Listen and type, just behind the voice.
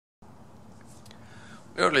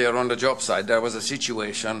Earlier on the job site there was a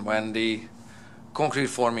situation when the concrete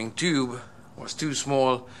forming tube was too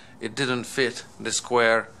small, it didn't fit the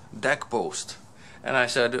square deck post. And I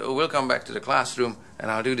said, we'll come back to the classroom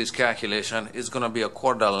and I'll do this calculation. It's going to be a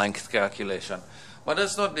chordal length calculation. But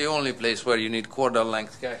that's not the only place where you need chordal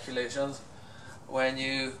length calculations. When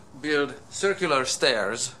you build circular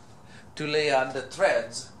stairs to lay out the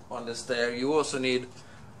threads on the stair, you also need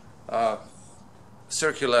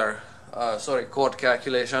chord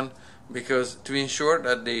calculation, because to ensure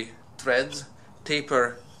that the threads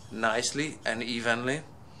taper nicely and evenly,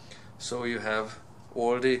 so you have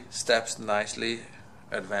all the steps nicely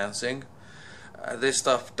advancing. This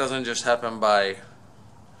stuff doesn't just happen by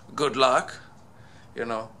good luck, you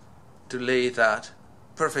know. To lay that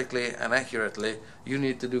perfectly and accurately, you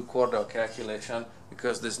need to do chordal calculation,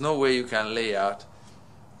 because there's no way you can lay out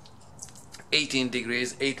 18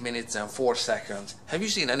 degrees, 8 minutes and 4 seconds. Have you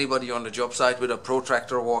seen anybody on the job site with a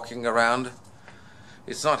protractor walking around?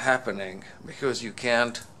 It's not happening, because you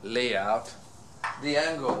can't lay out the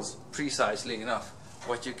angles precisely enough.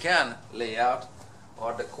 What you can lay out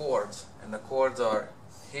are the chords, and the chords are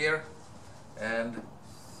here and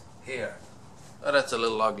here. Oh, that's a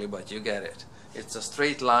little ugly, but you get it. It's a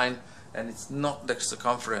straight line and it's not the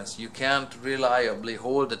circumference. You can't reliably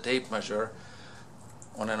hold the tape measure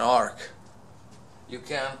on an arc. You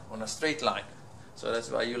can on a straight line. So that's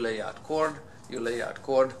why you lay out chord, you lay out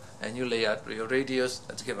chord, and you lay out your radius.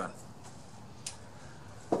 That's given.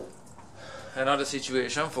 Another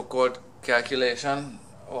situation for chord calculation,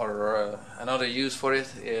 or another use for it,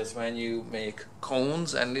 is when you make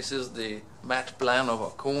cones, and this is the math plan of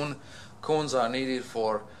a cone. Cones are needed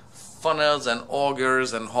for funnels and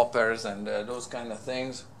augers and hoppers and those kind of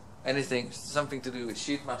things. Anything, something to do with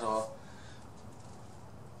sheet metal.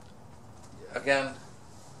 Again,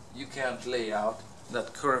 you can't lay out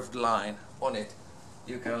that curved line on it.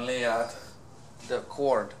 You can lay out the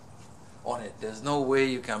chord on it. There's no way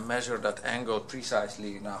you can measure that angle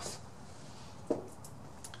precisely enough.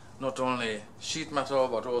 Not only sheet metal,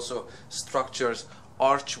 but also structures,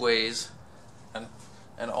 archways, and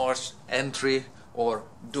an arch entry or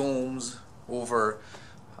domes over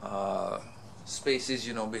spaces,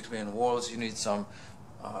 you know, between walls. You need some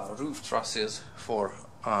roof trusses for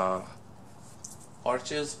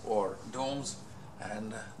arches or domes,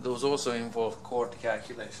 and those also involve chord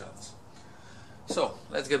calculations. So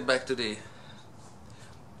let's get back to the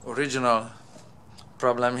original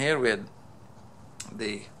problem here with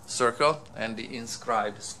the circle and the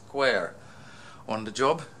inscribed square. On the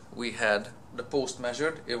job we had the post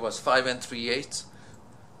measured. It was 5 3/8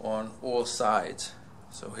 on all sides.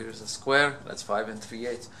 So here's a square, that's 5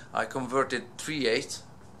 3/8. I converted 3/8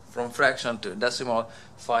 from fraction to decimal,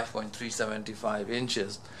 5.375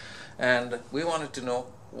 inches. And we wanted to know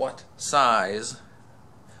what size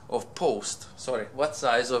of what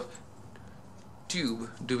size of tube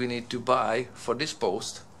do we need to buy for this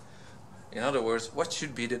post. In other words, what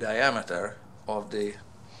should be the diameter of the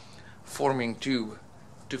forming tube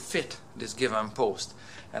to fit this given post.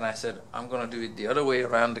 And I said, I'm going to do it the other way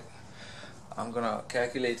around. I'm going to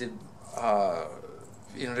calculate it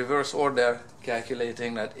in reverse order,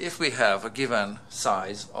 calculating that if we have a given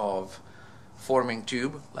size of forming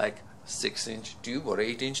tube, like 6-inch tube or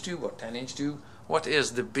 8-inch tube or 10-inch tube, what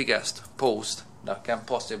is the biggest post that can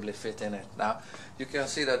possibly fit in it? Now you can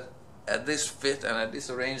see that at this fit and at this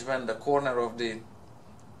arrangement, the corner of the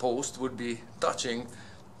post would be touching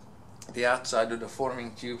the outside of the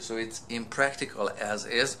forming tube, so it's impractical as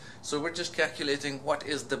is. So we're just calculating what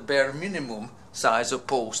is the bare minimum size of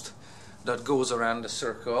post that goes around the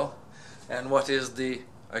circle, and what is the,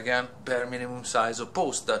 again, bare minimum size of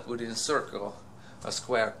post that would encircle a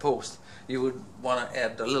square post. You would want to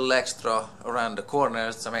add a little extra around the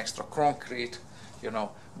corners, some extra concrete, you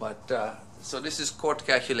know, but so this is chord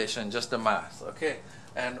calculation, just the math, okay?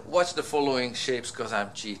 And watch the following shapes, because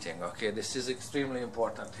I'm cheating, okay? This is extremely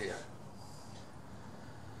important here.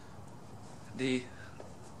 The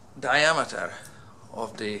diameter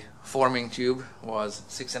of the forming tube was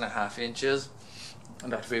 6.5 inches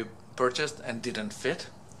that we purchased and didn't fit.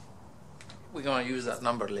 We're going to use that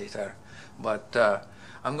number later, but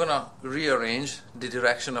I'm going to rearrange the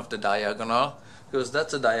direction of the diagonal, because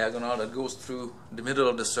that's a diagonal that goes through the middle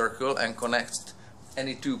of the circle and connects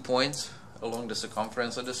any 2 points along the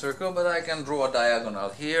circumference of the circle. But I can draw a diagonal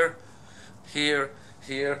here, here,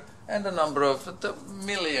 here, and a number of the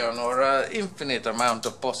million or infinite amount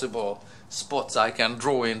of possible spots I can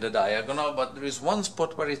draw in the diagonal. But there is one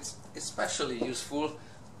spot where it's especially useful,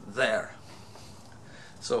 there.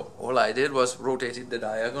 So all I did was rotated the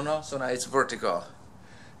diagonal, so now it's vertical.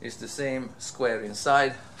 is the same square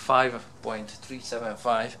inside.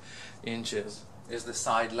 5.375 inches is the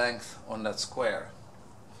side length on that square.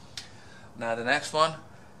 Now the next one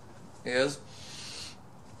is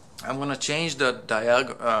I'm going to change the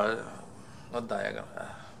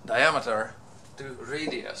diameter to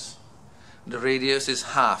radius. The radius is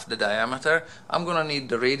half the diameter. I'm going to need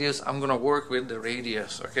the radius. I'm going to work with the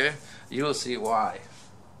radius, okay? You'll see why.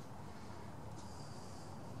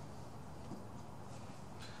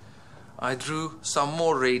 I drew some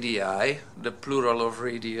more radii. The plural of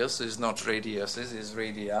radius is not radiuses, is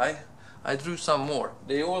radii. I drew some more.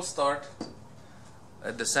 They all start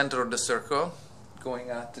at the center of the circle, going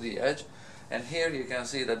out to the edge. And here you can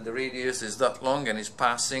see that the radius is that long and is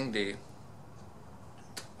passing the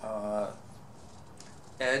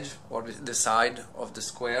edge or the side of the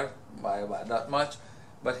square by about that much.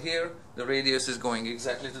 But here the radius is going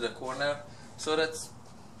exactly to the corner. So that's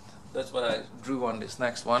what I drew on this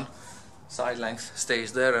next one. Side length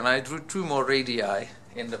stays there, and I drew two more radii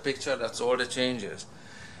in the picture. That's all the changes.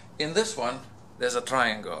 In this one there's a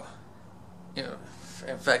triangle. You know,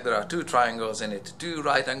 in fact there are two triangles in it, two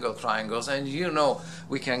right angle triangles, and you know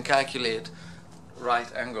we can calculate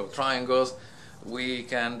right angle triangles. We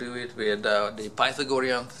can do it with the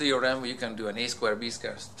Pythagorean theorem. You can do an a square b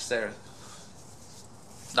square,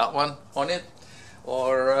 that one on it,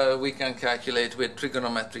 or we can calculate with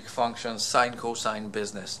trigonometric functions, sine, cosine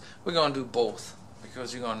business. We're going to do both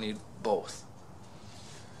because you're going to need both.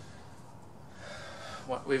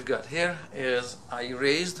 What we've got here is I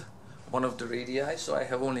erased one of the radii, so I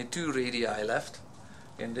have only two radii left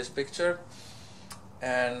in this picture.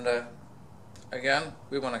 And again,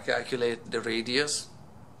 we want to calculate the radius,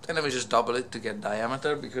 and then we just double it to get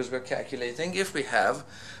diameter, because we're calculating if we have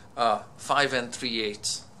 5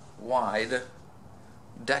 3/8 wide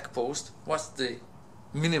deck post, what's the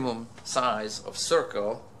minimum size of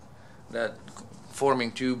circle, that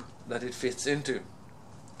forming tube that it fits into.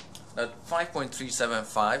 At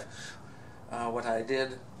 5.375, what I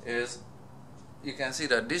did is, you can see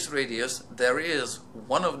that this radius, there is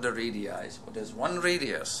one of the radii, there's one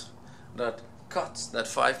radius that cuts that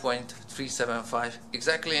 5.375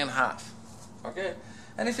 exactly in half, okay?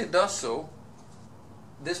 And if it does so,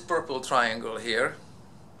 this purple triangle here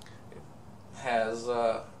has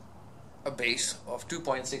a base of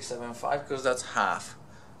 2.675, because that's half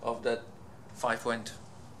of that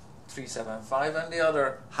 5.375, and the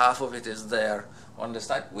other half of it is there on the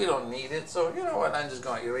side. We don't need it, so you know what, I'm just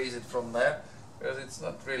going to erase it from there, because it's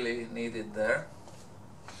not really needed there.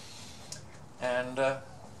 And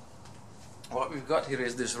what we've got here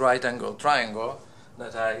is this right angle triangle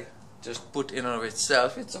that I just put in and of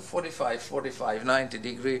itself. It's a 45, 90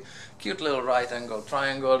 degree cute little right angle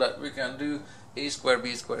triangle that we can do a square,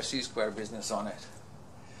 b square, c square business on it.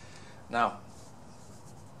 Now,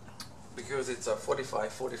 because it's a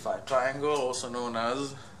 45 triangle, also known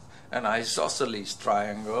as an isosceles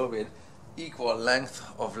triangle with equal length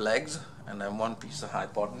of legs and then one piece of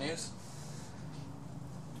hypotenuse,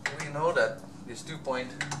 we know that this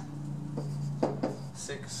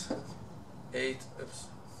 2.68, oops,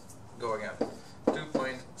 go again,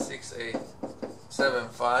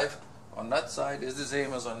 2.6875 on that side is the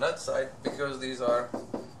same as on that side, because these are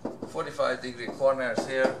 45 degree corners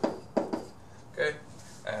here, okay?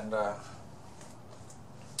 And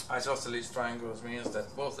isosceles triangles means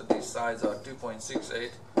that both of these sides are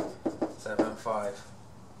 2.6875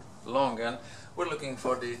 long, and we're looking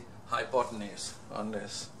for the hypotenuse on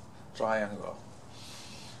this triangle.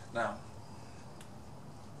 Now,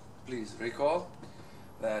 please recall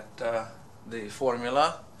that the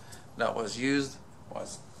formula that was used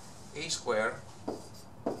was a square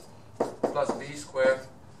plus b square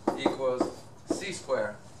equals c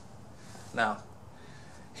square. Now,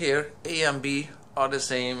 here a and b are the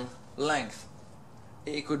same length.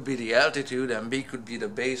 A could be the altitude and b could be the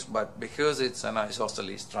base, but because it's an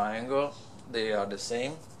isosceles triangle, they are the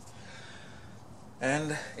same.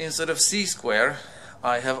 And instead of c square,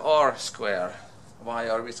 I have r square. Why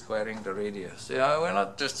are we squaring the radius? Yeah, we're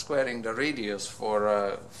not just squaring the radius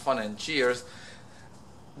for fun and cheers.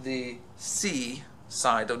 The c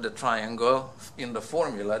side of the triangle in the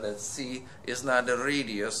formula, that c is not the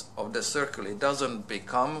radius of the circle. It doesn't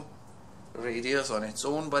become radius on its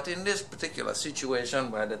own, but in this particular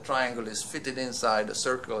situation where the triangle is fitted inside the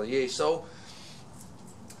circle, yay, so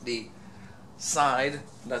the side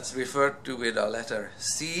that's referred to with a letter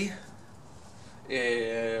C,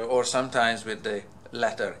 or sometimes with the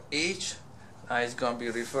letter H, is going to be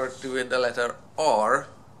referred to with the letter R,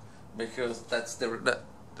 because that's the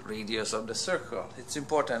radius of the circle. It's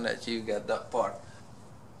important that you get that part.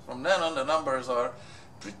 From then on, the numbers are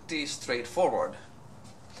pretty straightforward.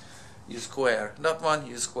 you square that one,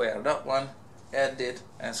 you square that one, add it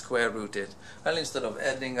and square root it. Well, instead of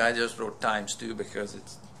adding, I just wrote times 2 because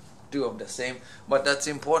it's two of the same, but that's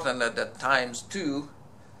important that that times 2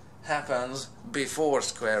 happens before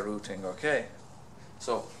square rooting. Okay,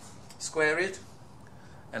 so square it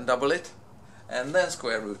and double it and then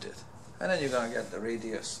square root it, and then you're gonna get the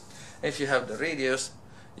radius. If you have the radius,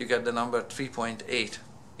 you get the number 3.8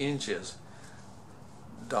 inches.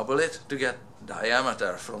 Double it to get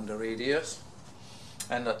diameter from the radius,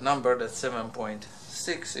 and that number, that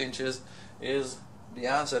 7.6 inches, is the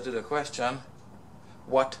answer to the question,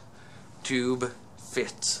 what tube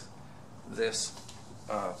fits this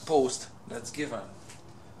post that's given.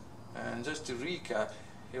 And just to recap,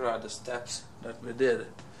 here are the steps that we did.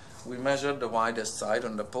 We measured the widest side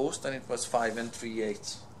on the post, and it was 5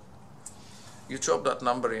 3/8. You chop that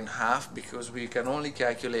number in half because we can only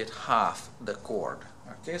calculate half the chord.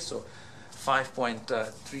 Okay, so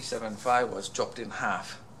 5.375 was chopped in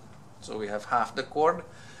half. So we have half the chord.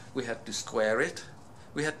 We had to square it.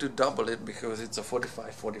 We had to double it because it's a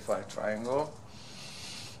 45-45 triangle.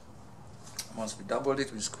 Once we doubled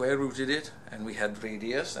it, we square rooted it, and we had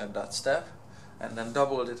radius at that step, and then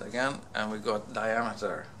doubled it again, and we got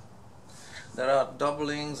diameter. There are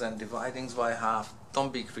doublings and dividings by half.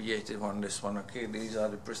 Don't be creative on this one, okay? These are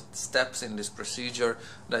the steps in this procedure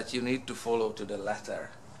that you need to follow to the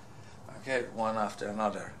letter, okay? One after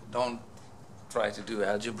another. Don't try to do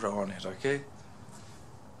algebra on it, okay?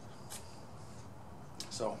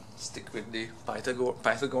 So stick with the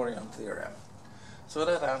Pythagorean theorem. So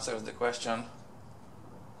that answers the question,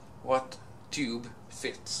 what tube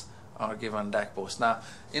fits our given deck post. Now,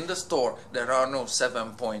 in the store, there are no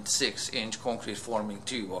 7.6 inch concrete forming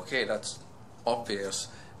tube, okay? That's obvious.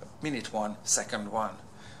 Minute one, second one.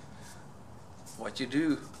 What you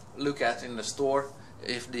do look at in the store,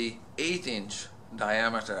 if the 8-inch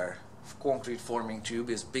diameter concrete forming tube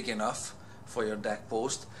is big enough for your deck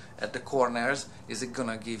post, at the corners, is it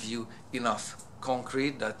gonna give you enough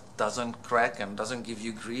concrete that doesn't crack and doesn't give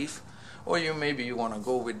you grief? Or maybe you want to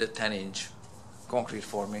go with the 10-inch concrete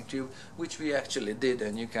forming tube, which we actually did,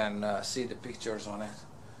 and you can see the pictures on it,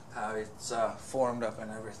 how it's formed up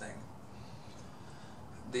and everything.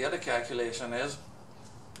 The other calculation is,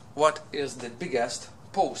 what is the biggest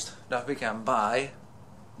post that we can buy,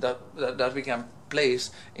 that we can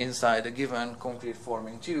place inside a given concrete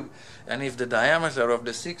forming tube? And if the diameter of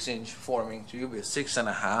the 6-inch forming tube is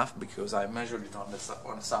 6.5, because I measured it on the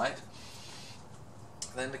side,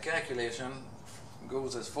 then the calculation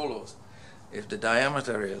goes as follows. If the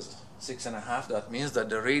diameter is 6.5, that means that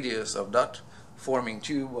the radius of that forming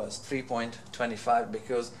tube was 3.25,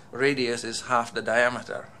 because radius is half the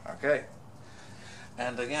diameter, okay?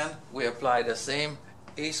 And again, we apply the same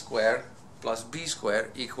a square plus b square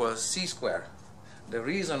equals c square. The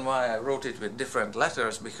reason why I wrote it with different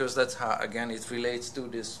letters, because that's how, again, it relates to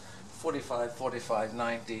this 45, 45,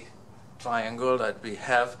 90 triangle that we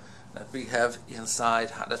have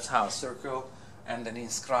inside. That's how a circle and an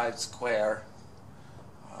inscribed square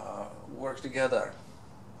work together.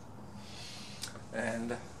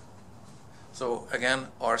 And so again,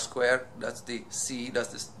 r square, that's the c,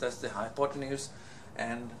 that's the hypotenuse,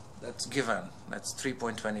 and that's given. That's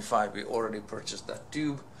 3.25. We already purchased that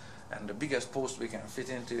tube, and the biggest post we can fit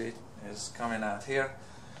into it is coming out here.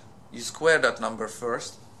 You square that number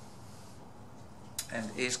first,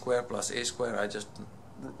 and a square plus a square, I just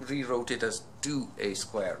rewrote it as 2a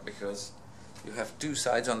square, because you have two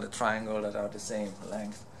sides on the triangle that are the same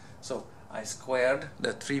length. So I squared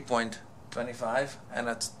the 3.25, and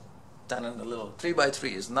that's 10 and a little. 3 by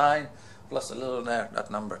 3 is 9, plus a little there,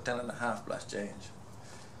 that number 10.5 plus change.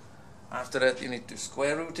 After that, you need to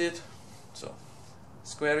square root it. So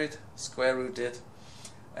square it, square root it,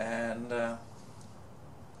 and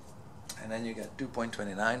then you get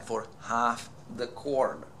 2.29 for half the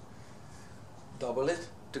chord. Double it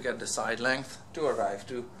to get the side length to arrive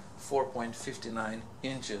to 4.59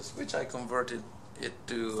 inches, which I converted it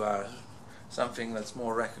to something that's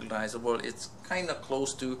more recognizable. It's kind of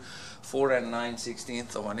close to 4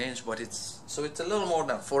 9/16 of an inch, but it's a little more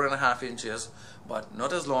than 4.5 inches, but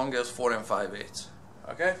not as long as 4 5/8.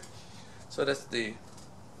 Okay, so that's the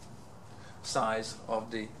size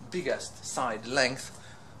of the biggest side length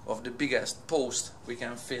of the biggest post we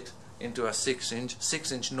can fit into a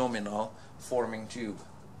 6-inch nominal forming tube.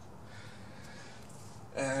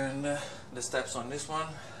 And the steps on this one,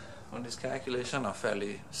 on this calculation, are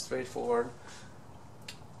fairly straightforward.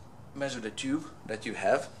 Measure the tube that you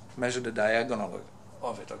have, measure the diagonal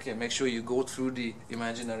of it, okay? Make sure you go through the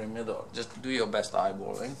imaginary middle. Just do your best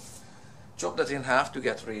eyeballing. Chop that in half to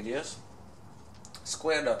get radius.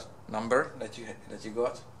 Square that number that you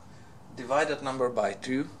got. divide that number by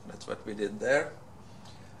 2, that's what we did there,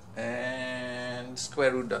 and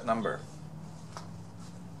square root that number.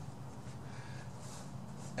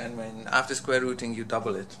 And when after square rooting you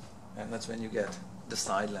double it, and that's when you get the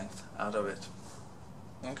side length out of it.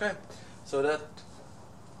 Okay, so that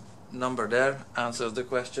number there answers the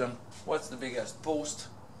question, what's the biggest post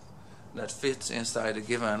that fits inside a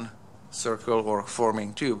given circle or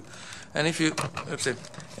forming tube? And if you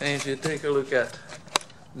take a look at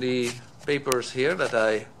the papers here that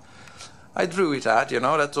I drew it at,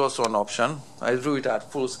 that's also an option. I drew it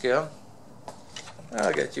at full scale.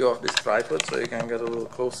 I'll get you off this tripod so you can get a little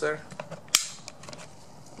closer.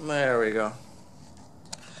 There we go.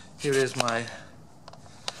 Here is my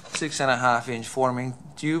 6.5 inch forming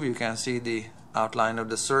tube. You can see the outline of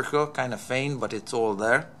the circle, kind of faint, but it's all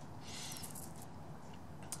there.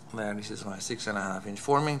 There, this is my 6.5 inch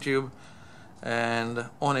forming tube, and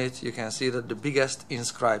on it you can see that the biggest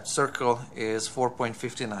inscribed circle is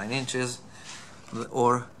 4.59 inches,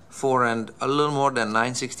 or 4 and a little more than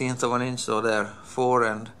 9/16 of an inch. So there, 4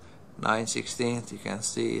 and 9/16. You can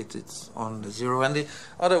see it, it's on the 0, and the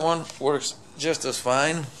other one works just as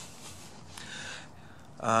fine.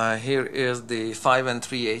 Here is the 5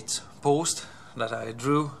 3/8 post that I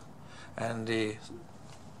drew, and the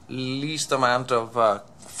least amount of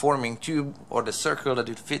forming tube, or the circle that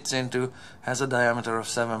it fits into, has a diameter of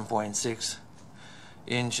 7.6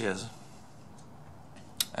 inches.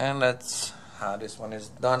 And that's how this one is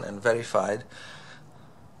done and verified.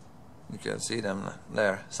 You can see them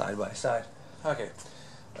there side by side. Okay,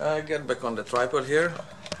 get back on the tripod here,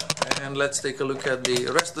 and let's take a look at the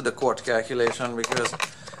rest of the chord calculation, because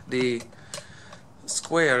the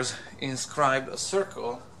squares inscribed a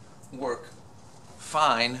circle work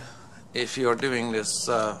fine if you're doing this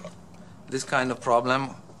this kind of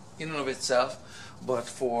problem in and of itself, but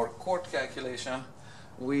for chord calculation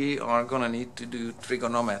we are gonna need to do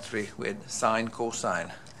trigonometry with sine,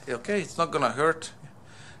 cosine. Okay, it's not gonna hurt,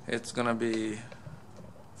 it's gonna be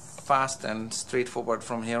fast and straightforward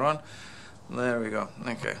from here on. There we go.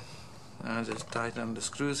 Okay, I'll just tighten the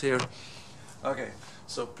screws here. Okay,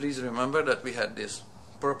 so please remember that we had this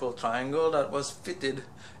purple triangle that was fitted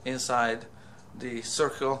inside the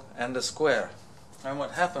circle and the square, and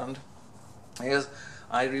what happened is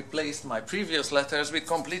I replaced my previous letters with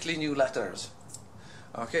completely new letters.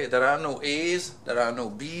 Okay, there are no A's, there are no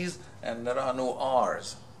B's, and there are no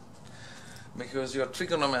R's, because your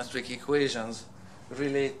trigonometric equations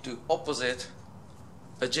relate to opposite,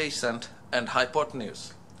 adjacent, and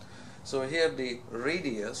hypotenuse. So here the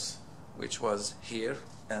radius, which was here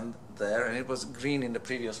and there, and it was green in the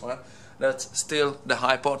previous one, that's still the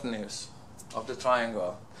hypotenuse of the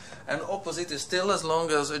triangle. And opposite is still as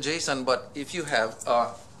long as adjacent, but if you have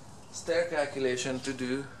a stair calculation to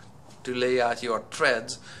do to lay out your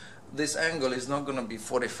threads, this angle is not going to be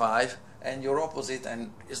 45, and your opposite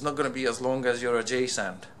and is not going to be as long as your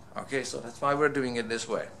adjacent. Okay, so that's why we're doing it this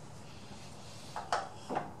way.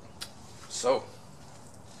 So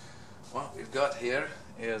what we've got here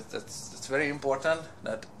is it's very important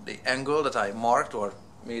that the angle that I marked, or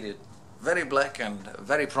made it very black and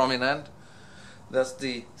very prominent, that's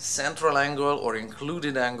the central angle or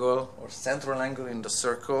included angle or central angle in the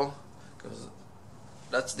circle, because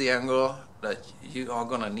that's the angle that you are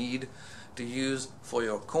gonna need to use for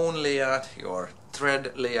your cone layout, your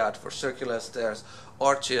thread layout for circular stairs,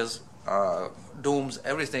 arches, domes,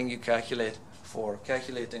 everything you calculate for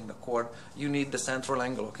calculating the chord. You need the central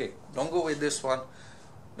angle. Okay, don't go with this one,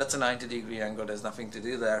 that's a 90-degree angle, there's nothing to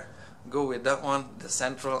do there. Go with that one, the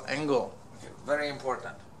central angle. Okay, very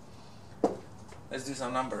important. Let's do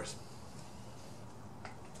some numbers.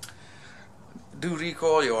 Do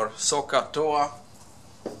recall your SOHCAHTOA.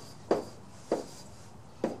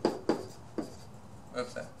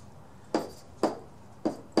 What's that?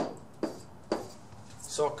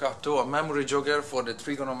 SOHCAHTOA memory jogger for the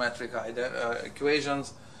trigonometric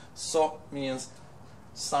equations. SOH means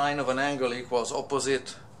sine of an angle equals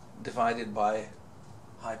opposite divided by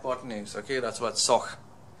hypotenuse. Okay, that's what SOH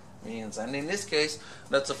means, and in this case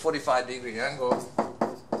that's a 45-degree angle.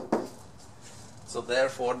 So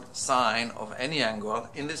therefore sine of any angle,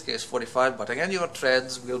 in this case 45, but again your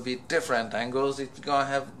threads will be different angles. It's gonna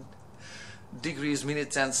have degrees,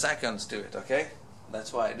 minutes and seconds to it. Okay,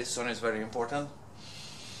 that's why this one is very important.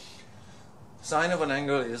 Sine of an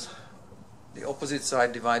angle is the opposite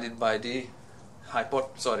side divided by the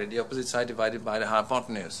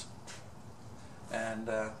hypotenuse, and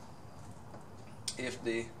if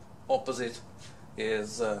the opposite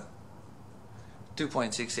is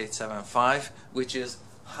 2.6875, which is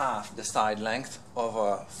half the side length of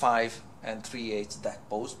a 5 3/8 deck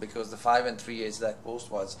post, because the 5 3/8 deck post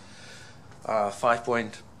was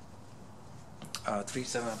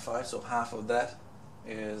 5.375, so half of that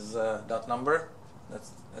is that number.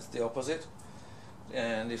 That's the opposite.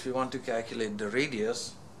 And if you want to calculate the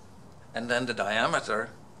radius and then the diameter,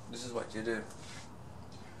 this is what you do.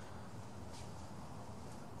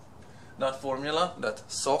 That formula, that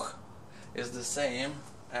SOH, is the same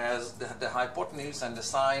as the hypotenuse and the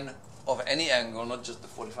sine of any angle, not just the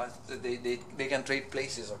 45. They can trade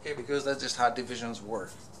places, okay, because that's just how divisions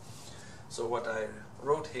work. So what I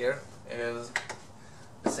wrote here is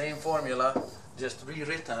the same formula, just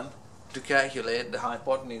rewritten to calculate the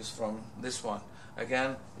hypotenuse from this one.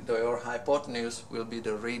 Again, your hypotenuse will be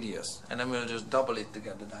the radius, and then we'll just double it to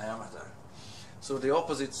get the diameter. So the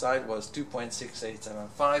opposite side was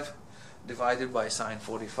 2.6875 divided by sine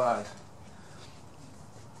 45.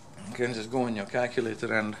 You can just go in your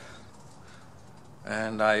calculator,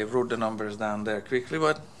 and I wrote the numbers down there quickly,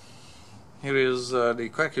 but here is the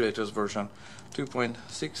calculator's version.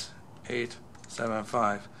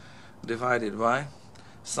 2.6875 divided by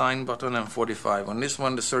sine button and 45. On this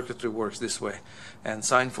one the circuitry works this way, and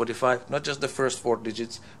sine 45, not just the first 4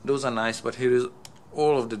 digits, those are nice, but here is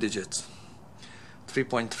all of the digits.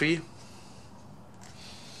 3.3.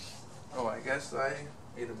 Oh, I guess I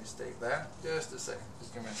made a mistake there. Just a sec,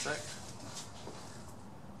 just give me a sec.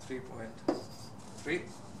 3.3.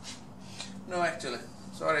 No, actually,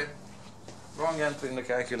 sorry, wrong entry in the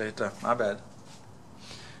calculator, my bad.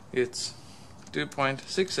 It's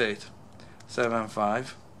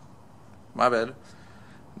 2.6875, my bad,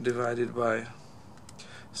 divided by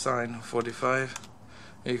sine 45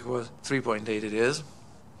 equals 3.8 it is.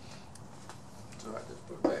 So I just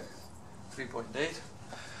put back 3.8,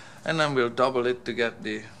 and then we'll double it to get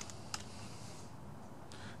the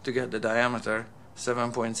diameter.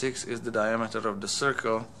 7.6 is the diameter of the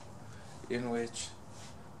circle in which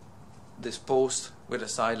this post with a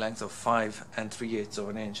side length of 5 3/8 of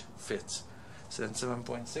an inch fits. So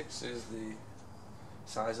 7.6 is the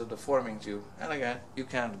size of the forming tube, and again you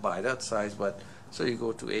can't buy that size, but so you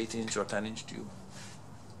go to 8-inch or 10-inch tube.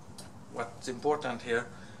 What's important here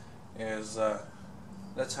is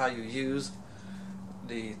that's how you use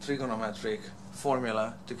the trigonometric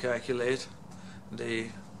formula to calculate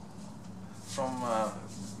the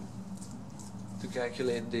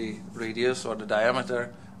radius or the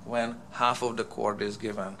diameter when half of the chord is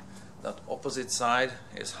given. That opposite side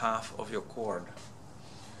is half of your chord.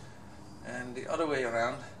 And the other way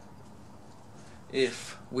around,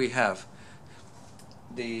 if we have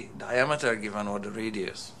the diameter given or the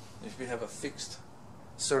radius, if we have a fixed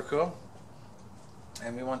circle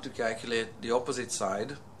and we want to calculate the opposite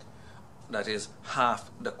side, that is half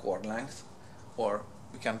the chord length, or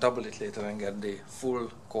we can double it later and get the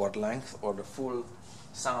full chord length or the full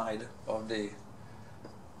side of the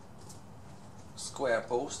square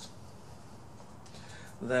post,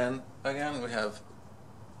 then again we have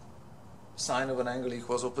sine of an angle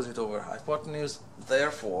equals opposite over hypotenuse.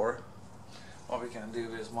 Therefore what we can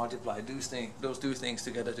do is multiply those two things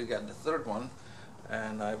together to get the third one,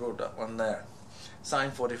 and I wrote that one there.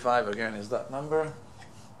 Sine 45 again is that number,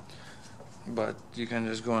 but you can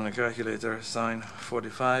just go on the calculator. Sine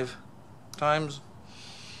 45 times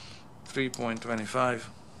 3.25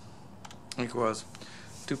 equals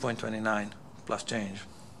 2.29 plus change.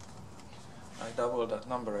 I double that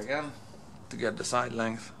number again to get the side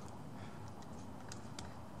length,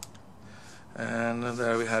 and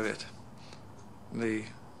there we have it. The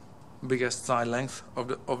biggest side length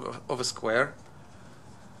of a square,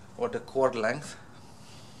 or the chord length,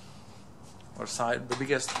 or the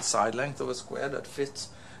biggest side length of a square that fits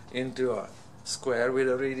into a square with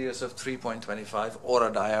a radius of 3.25 or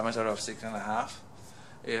a diameter of 6.5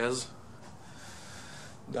 is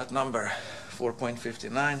that number,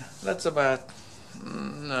 4.59. That's about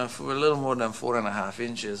a little more than 4.5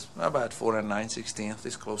 inches, about 4 9/16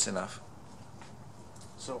 is close enough.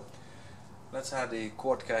 So that's how the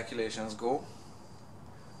chord calculations go.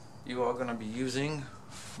 You are going to be using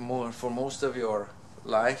for most of your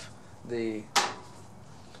life the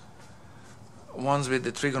ones with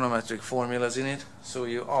the trigonometric formulas in it, so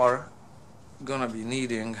you are going to be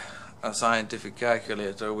needing a scientific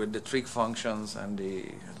calculator with the trig functions and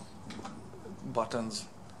the buttons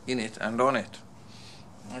in it and on it.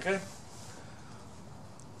 Okay?